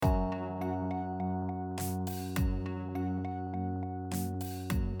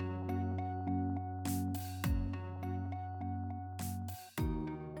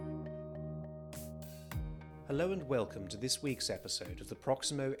Hello and welcome to this week's episode of the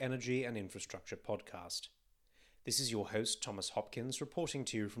Proximo Energy and Infrastructure podcast. This is your host Thomas Hopkins reporting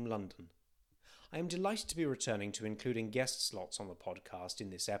to you from London. I am delighted to be returning to including guest slots on the podcast in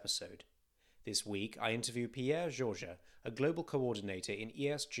this episode. This week I interview Pierre Georges, a global coordinator in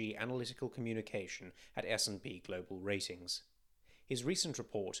ESG analytical communication at S&P Global Ratings. His recent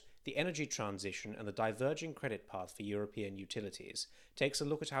report, The Energy Transition and the Diverging Credit Path for European Utilities, takes a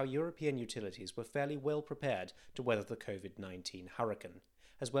look at how European utilities were fairly well prepared to weather the COVID-19 hurricane,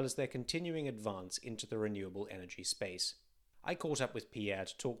 as well as their continuing advance into the renewable energy space. I caught up with Pierre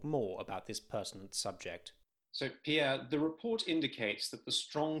to talk more about this pertinent subject. So, Pierre, the report indicates that the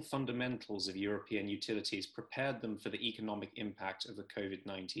strong fundamentals of European utilities prepared them for the economic impact of the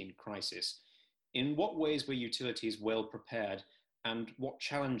COVID-19 crisis. In what ways were utilities well prepared, and what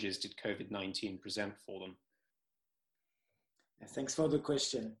challenges did COVID-19 present for them? Thanks for the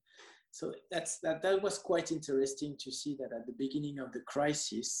question. So that was quite interesting to see that at the beginning of the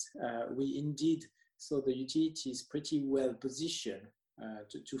crisis, we indeed saw the utilities pretty well positioned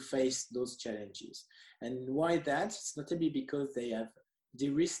to face those challenges. And why that? It's notably because they have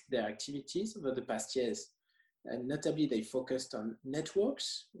de-risked their activities over the past years. And notably, they focused on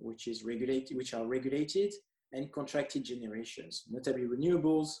networks, which are regulated, and contracted generations, notably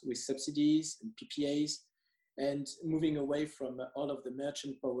renewables with subsidies and PPAs, and moving away from all of the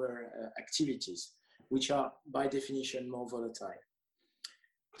merchant power activities, which are by definition more volatile.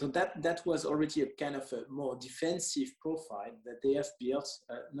 So that was already a kind of a more defensive profile that they have built,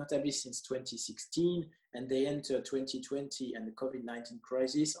 notably since 2016, and they enter 2020 and the COVID-19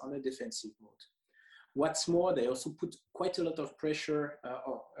 crisis on a defensive mode. What's more, they also put quite a lot of pressure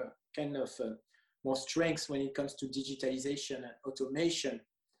more strengths when it comes to digitalization and automation.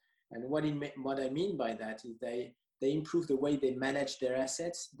 And what I mean by that is they improve the way they manage their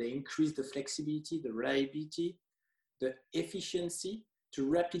assets, they increase the flexibility, the reliability, the efficiency to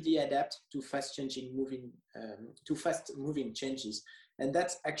rapidly adapt to fast-moving changes. And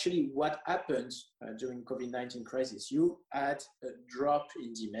that's actually what happened during COVID-19 crisis. You had a drop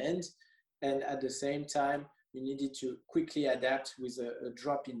in demand, and at the same time, you needed to quickly adapt with a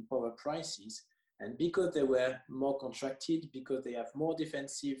drop in power prices. And because they were more contracted, because they have more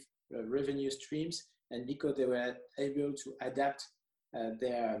defensive revenue streams, and because they were able to adapt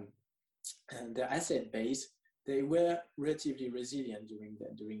their asset base, they were relatively resilient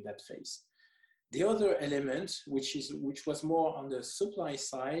during that phase. The other element, which was more on the supply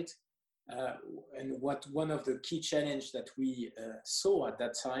side, and what one of the key challenges that we saw at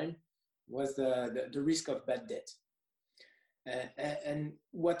that time was the risk of bad debt. And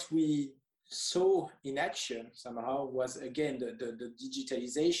what we saw in action somehow was again the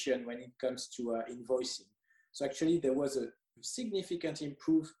digitalization when it comes to invoicing. So actually there was a significant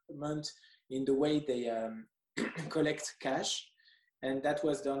improvement in the way they collect cash, and that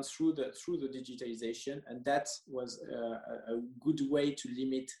was done through the digitalization, and that was a good way to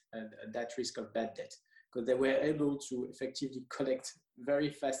limit that risk of bad debt, because they were able to effectively collect very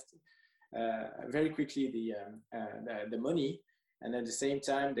fast, very quickly the money. And at the same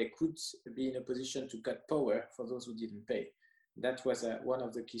time, they could be in a position to cut power for those who didn't pay. That was one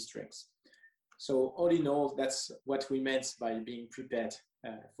of the key strengths. So all in all, that's what we meant by being prepared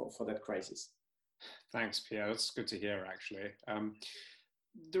for that crisis. Thanks, Pierre. That's good to hear, actually.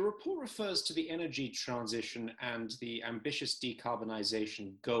 The report refers to the energy transition and the ambitious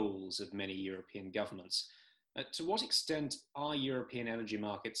decarbonisation goals of many European governments. To what extent are European energy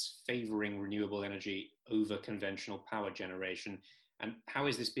markets favouring renewable energy over conventional power generation, and how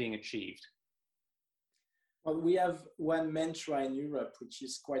is this being achieved? Well, we have one mantra in Europe, which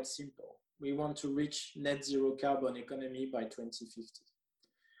is quite simple. We want to reach net zero carbon economy by 2050.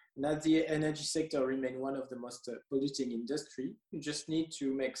 Now, the energy sector remains one of the most polluting industry. You just need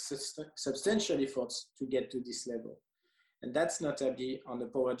to make substantial efforts to get to this level. And that's notably on the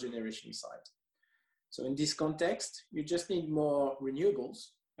power generation side. So in this context, you just need more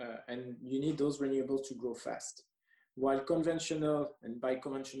renewables, and you need those renewables to grow fast. While conventional, and by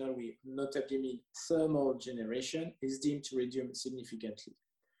conventional we notably mean thermal generation, is deemed to reduce significantly.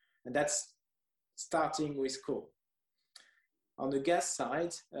 And that's starting with coal. On the gas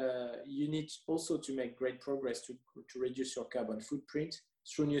side, you need also to make great progress to reduce your carbon footprint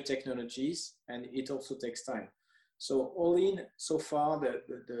through new technologies, and it also takes time. So all in, so far,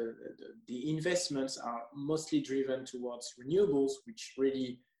 the investments are mostly driven towards renewables, which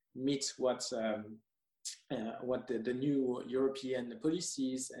really meet what the new European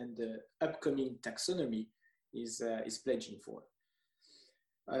policies and the upcoming taxonomy is pledging for.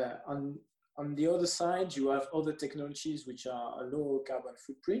 On on the other side, you have other technologies which are a low carbon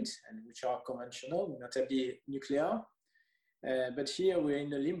footprint and which are conventional, notably nuclear. But here we're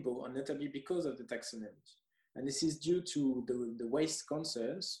in a limbo, notably because of the taxonomy. And this is due to the waste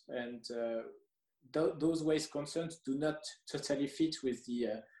concerns, and those waste concerns do not totally fit with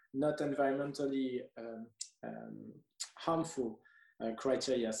the not environmentally harmful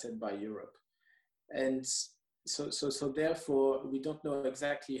criteria set by Europe. And so therefore, we don't know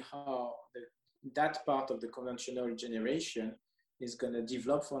exactly how that part of the conventional generation is going to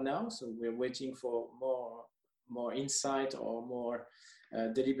develop for now. So we're waiting for more insight or more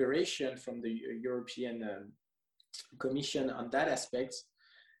deliberation from the European Commission on that aspect.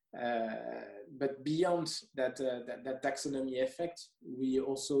 But beyond that taxonomy effect, we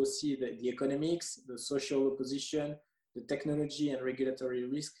also see the economics, the social opposition, the technology and regulatory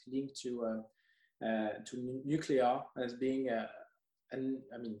risk linked to nuclear as being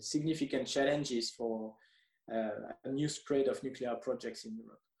significant challenges for a new spread of nuclear projects in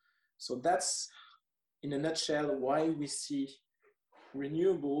Europe. So that's, in a nutshell, why we see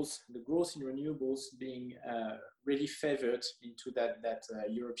renewables, the growth in renewables being really favored into that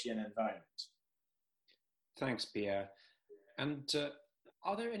European environment. Thanks, Pierre. And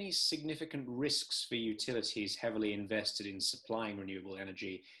are there any significant risks for utilities heavily invested in supplying renewable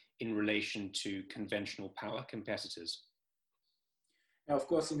energy in relation to conventional power competitors? Now, of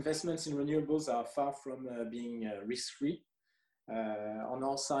course, investments in renewables are far from being risk-free. On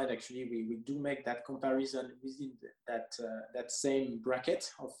our side, actually, we do make that comparison within that same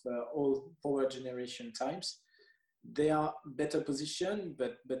bracket of all power generation types. They are better positioned,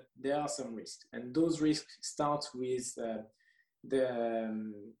 but there are some risks. And those risks start with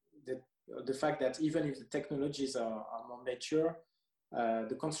the fact that even if the technologies are more mature,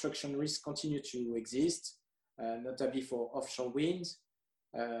 the construction risks continue to exist, notably for offshore wind.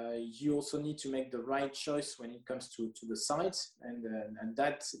 You also need to make the right choice when it comes to the site, and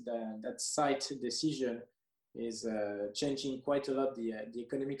that site decision is changing quite a lot the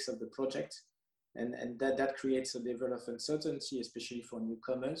economics of the project, and that creates a level of uncertainty, especially for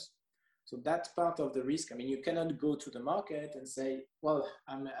newcomers. So that part of the risk. I mean, you cannot go to the market and say, well,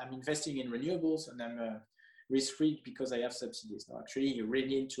 I'm investing in renewables and I'm risk-free because I have subsidies. No, actually, you really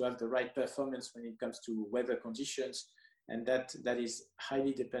need to have the right performance when it comes to weather conditions. And that is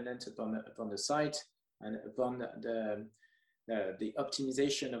highly dependent upon the site and upon the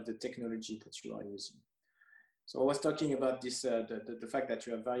optimization of the technology that you are using. So I was talking about this, the fact that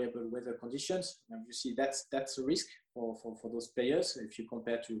you have variable weather conditions. And you see that's a risk for those players if you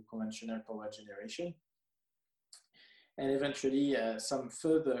compare to conventional power generation. And eventually some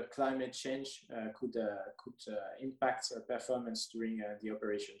further climate change could impact performance during the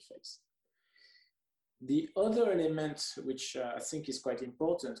operation phase. The other element, which I think is quite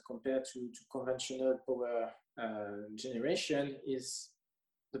important compared to conventional power generation, is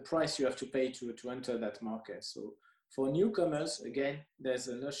the price you have to pay to enter that market. So for newcomers, again, there's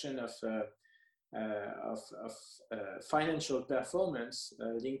a notion of financial performance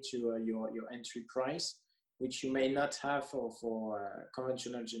linked to your entry price, which you may not have for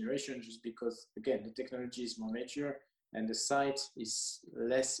conventional generation, just because, again, the technology is more mature and the site is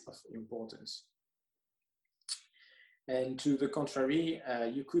less of importance. And to the contrary,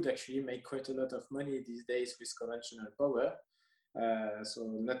 you could actually make quite a lot of money these days with conventional power. So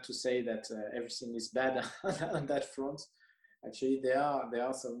not to say that everything is bad on that front. Actually, there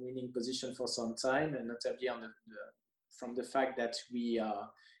are some winning position for some time, and notably from the fact that we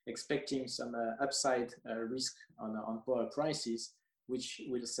are expecting some upside risk on power prices, which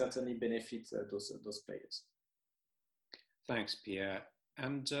will certainly benefit those players. Thanks, Pierre.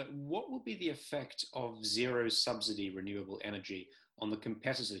 And what will be the effect of zero subsidy renewable energy on the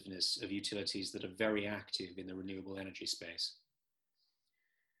competitiveness of utilities that are very active in the renewable energy space?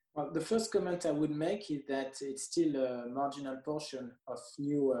 Well, the first comment I would make is that it's still a marginal portion of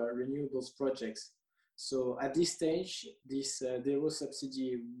new renewables projects. So at this stage, this zero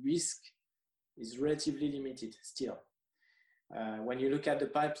subsidy risk is relatively limited still. When you look at the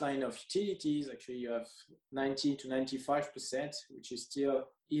pipeline of utilities, actually you have 90 to 95%, which is still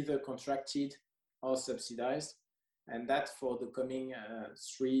either contracted or subsidized, and that for the coming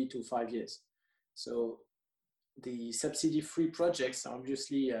 3 to 5 years. So the subsidy-free projects are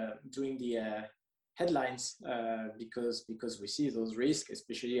obviously doing the headlines because we see those risks,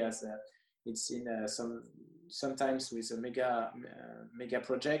 especially as it's in sometimes with mega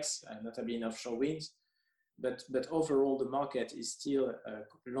projects, notably in offshore wind. But overall, the market is still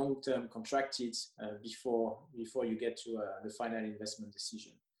long-term contracted before you get to the final investment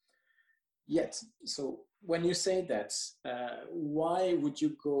decision. yet. So when you say that, why would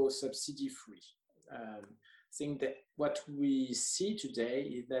you go subsidy free? I think that what we see today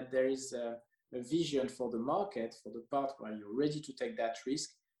is that there is a vision for the market, for the part where you're ready to take that risk,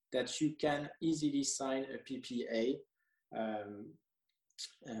 that you can easily sign a PPA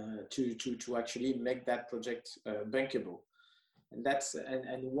to actually make that project bankable.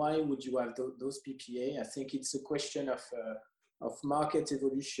 And why would you have those PPA? I think it's a question of market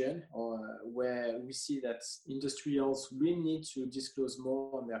evolution, or where we see that industrials will need to disclose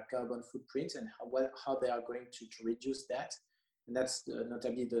more on their carbon footprint and how they are going to reduce that. And that's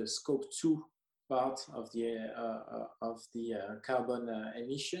notably the scope 2 part of the carbon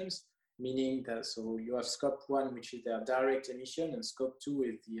emissions, meaning that so you have scope 1, which is their direct emission, and scope 2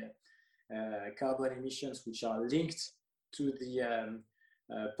 is the carbon emissions which are linked to the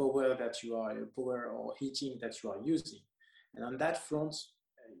power or heating that you are using. And on that front,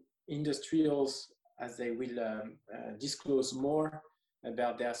 industrials, as they will disclose more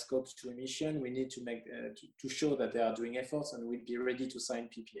about their scope 2 emission, we need to make to show that they are doing efforts and will be ready to sign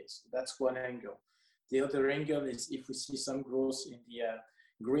PPAs. So that's one angle. The other angle is if we see some growth in the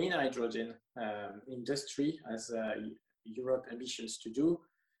green hydrogen industry, as Europe ambitions to do,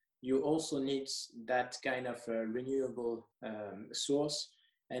 you also need that kind of renewable source,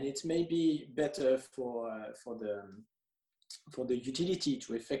 and it may be better for the utility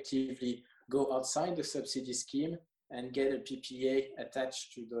to effectively go outside the subsidy scheme and get a PPA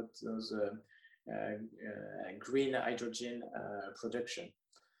attached to those green hydrogen production.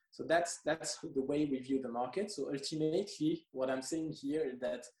 So that's the way we view the market. So ultimately, what I'm saying here is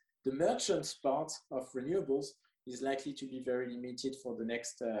that the merchant part of renewables is likely to be very limited for the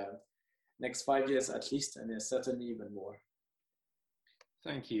next 5 years at least, and certainly even more.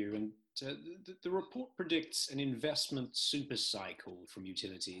 Thank you. And the report predicts an investment super cycle from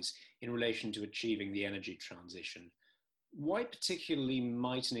utilities in relation to achieving the energy transition. Why particularly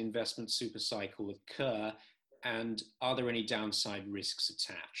might an investment super cycle occur, and are there any downside risks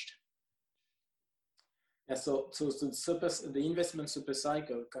attached? Yeah, so the investment super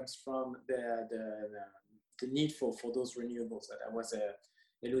cycle comes from the need for those renewables that I was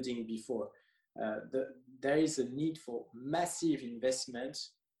alluding before. There is a need for massive investment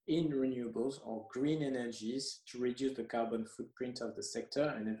in renewables or green energies to reduce the carbon footprint of the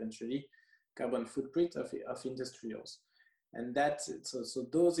sector and eventually carbon footprint of industrials. And so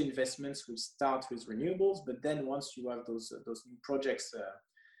those investments will start with renewables, but then once you have those new projects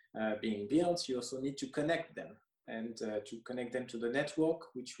being built, you also need to connect them and to connect them to the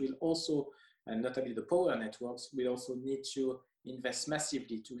network, which will also, and notably the power networks, will also need to invest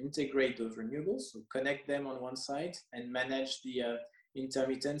massively to integrate those renewables, so connect them on one side and manage the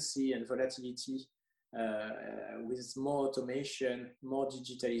intermittency and volatility with more automation, more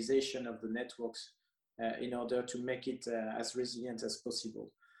digitalization of the networks in order to make it as resilient as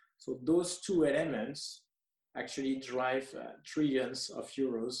possible. So those two elements actually drive trillions of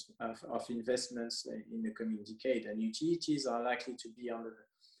euros of investments in the coming decade, and utilities are likely to be on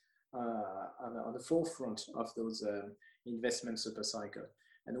the forefront of those investment super cycle.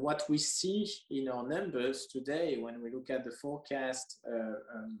 And what we see in our numbers today, when we look at the forecast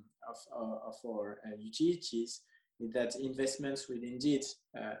of our utilities, is that investments will indeed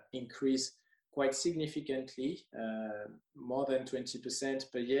increase quite significantly, more than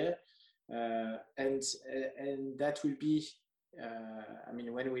 20% per year. And that will be, I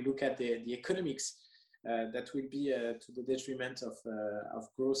mean, when we look at the economics, that will be to the detriment of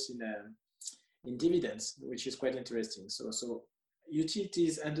growth in dividends, which is quite interesting. So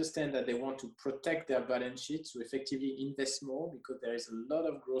utilities understand that they want to protect their balance sheet to effectively invest more because there is a lot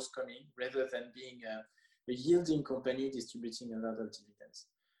of growth coming, rather than being a yielding company distributing a lot of dividends.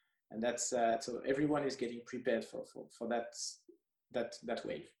 And that's so everyone is getting prepared for that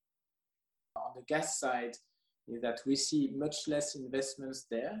wave. On the gas side, is that we see much less investments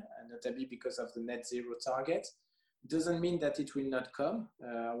there, and notably because of the net zero target. It doesn't mean that it will not come.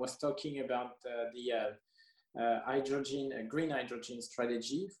 I was talking about the green hydrogen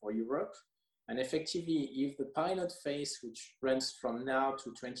strategy for Europe. And effectively, if the pilot phase, which runs from now to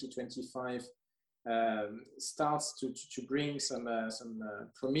 2025, starts to bring some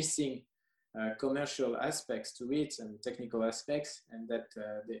promising commercial aspects to it and technical aspects, and that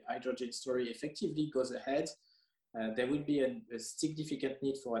the hydrogen story effectively goes ahead, there will be a significant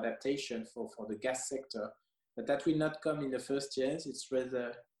need for adaptation for the gas sector. But that will not come in the first years. It's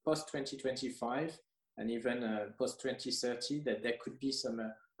rather post-2025 and even post-2030 that there could be some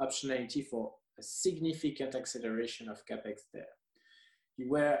optionality for a significant acceleration of CapEx there. You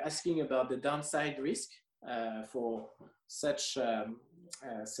were asking about the downside risk. for such a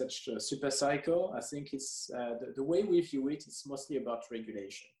super cycle. I think it's the way we view it is mostly about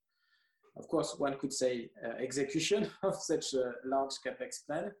regulation. Of course, one could say execution of such a large capex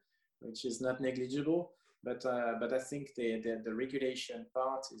plan, which is not negligible. But I think the regulation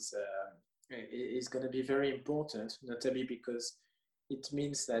part is going to be very important, notably because it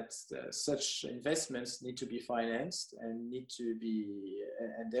means that such investments need to be financed and need to be,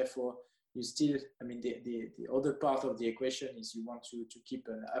 and therefore you still, I mean, the other part of the equation is you want to keep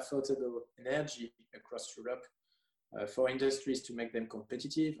an affordable energy across Europe for industries to make them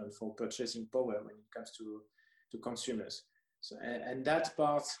competitive and for purchasing power when it comes to consumers. So, and that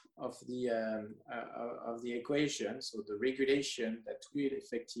part of the equation, so the regulation that will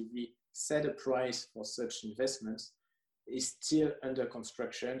effectively set a price for such investments, is still under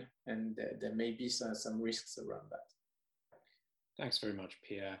construction, and there may be some risks around that. Thanks very much,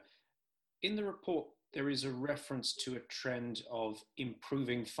 Pierre. In the report, there is a reference to a trend of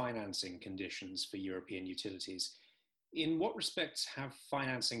improving financing conditions for European utilities. In what respects have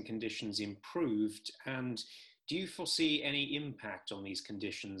financing conditions improved, and do you foresee any impact on these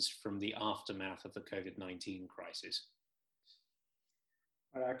conditions from the aftermath of the COVID-19 crisis?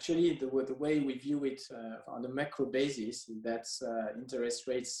 Actually, the way we view it on a macro basis is that interest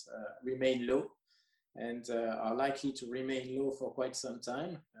rates remain low and are likely to remain low for quite some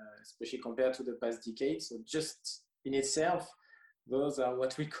time, especially compared to the past decade. So just in itself, those are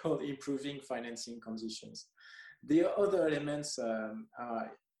what we call improving financing conditions. The other elements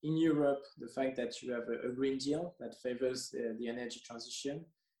are in Europe, the fact that you have a Green Deal that favors the energy transition,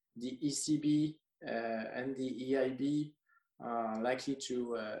 the ECB and the EIB are likely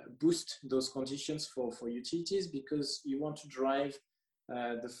to boost those conditions for utilities because you want to drive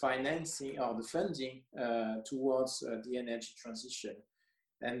the financing or the funding towards the energy transition.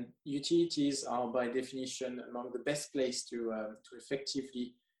 And utilities are by definition among the best placed to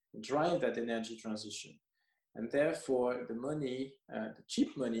effectively drive that energy transition. And therefore, the money, the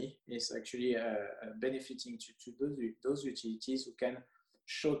cheap money, is actually benefiting to those utilities who can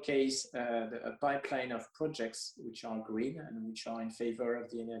showcase a pipeline of projects which are green and which are in favor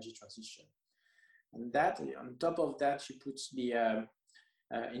of the energy transition. And that, on top of that, you put the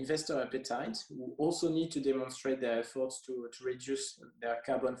investor appetite, who also need to demonstrate their efforts to reduce their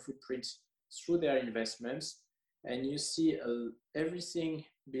carbon footprint through their investments. And you see everything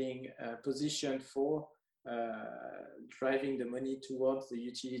being positioned for driving the money towards the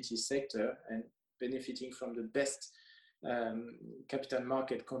utility sector and benefiting from the best capital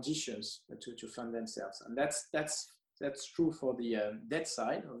market conditions to fund themselves. And that's true for the debt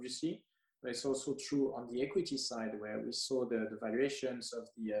side, obviously, but it's also true on the equity side, where we saw the valuations of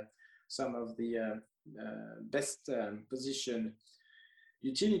some of the best positioned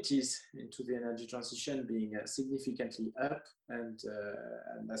utilities into the energy transition being significantly up, and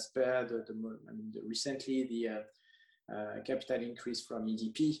as per recently the capital increase from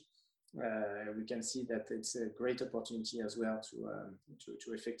EDP, we can see that it's a great opportunity as well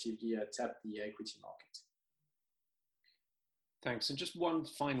to effectively tap the equity market. Thanks. And just one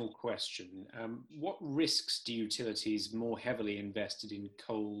final question. What risks do utilities more heavily invested in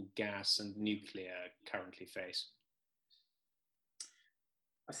coal, gas, and nuclear currently face?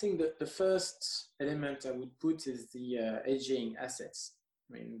 I think that the first element I would put is the aging assets.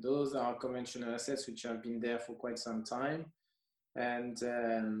 I mean, those are conventional assets which have been there for quite some time, and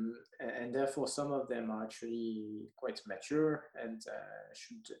therefore some of them are actually quite mature and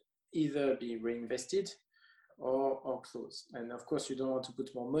should either be reinvested or close. And of course, you don't want to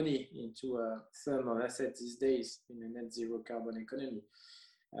put more money into a thermal asset these days in a net zero carbon economy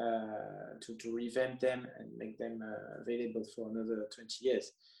to revamp them and make them available for another 20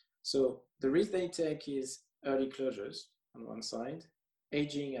 years. So the risk they take is early closures on one side,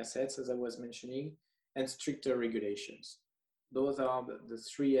 aging assets, as I was mentioning, and stricter regulations. Those are the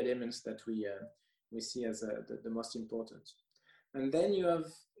three elements that we see as the most important. And then you have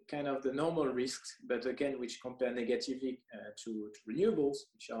kind of the normal risks, but again, which compare negatively to renewables,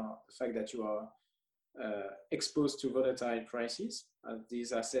 which are the fact that you are exposed to volatile prices.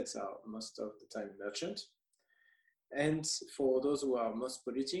 These assets are most of the time merchant. And for those who are most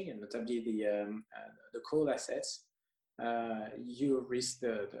polluting, and notably the coal assets, you risk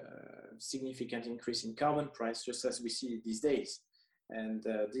the significant increase in carbon price, just as we see these days. And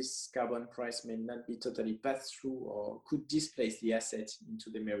this carbon price may not be totally passed through or could displace the asset into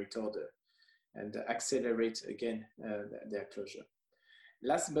the merit order and accelerate again their closure.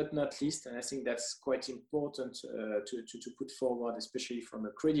 Last but not least, and I think that's quite important to put forward, especially from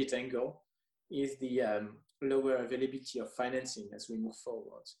a credit angle, is the lower availability of financing as we move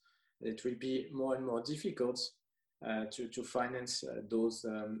forward. it will be more and more difficult to finance those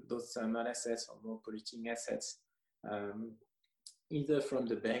thermal assets or more polluting assets, either from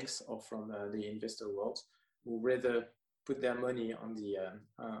the banks or from the investor world, who rather put their money on the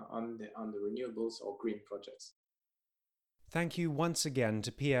renewables or green projects. Thank you once again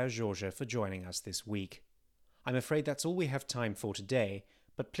to Pierre Georges for joining us this week. I'm afraid that's all we have time for today,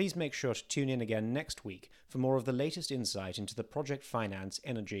 but please make sure to tune in again next week for more of the latest insight into the project finance,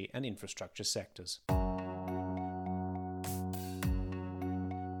 energy and infrastructure sectors.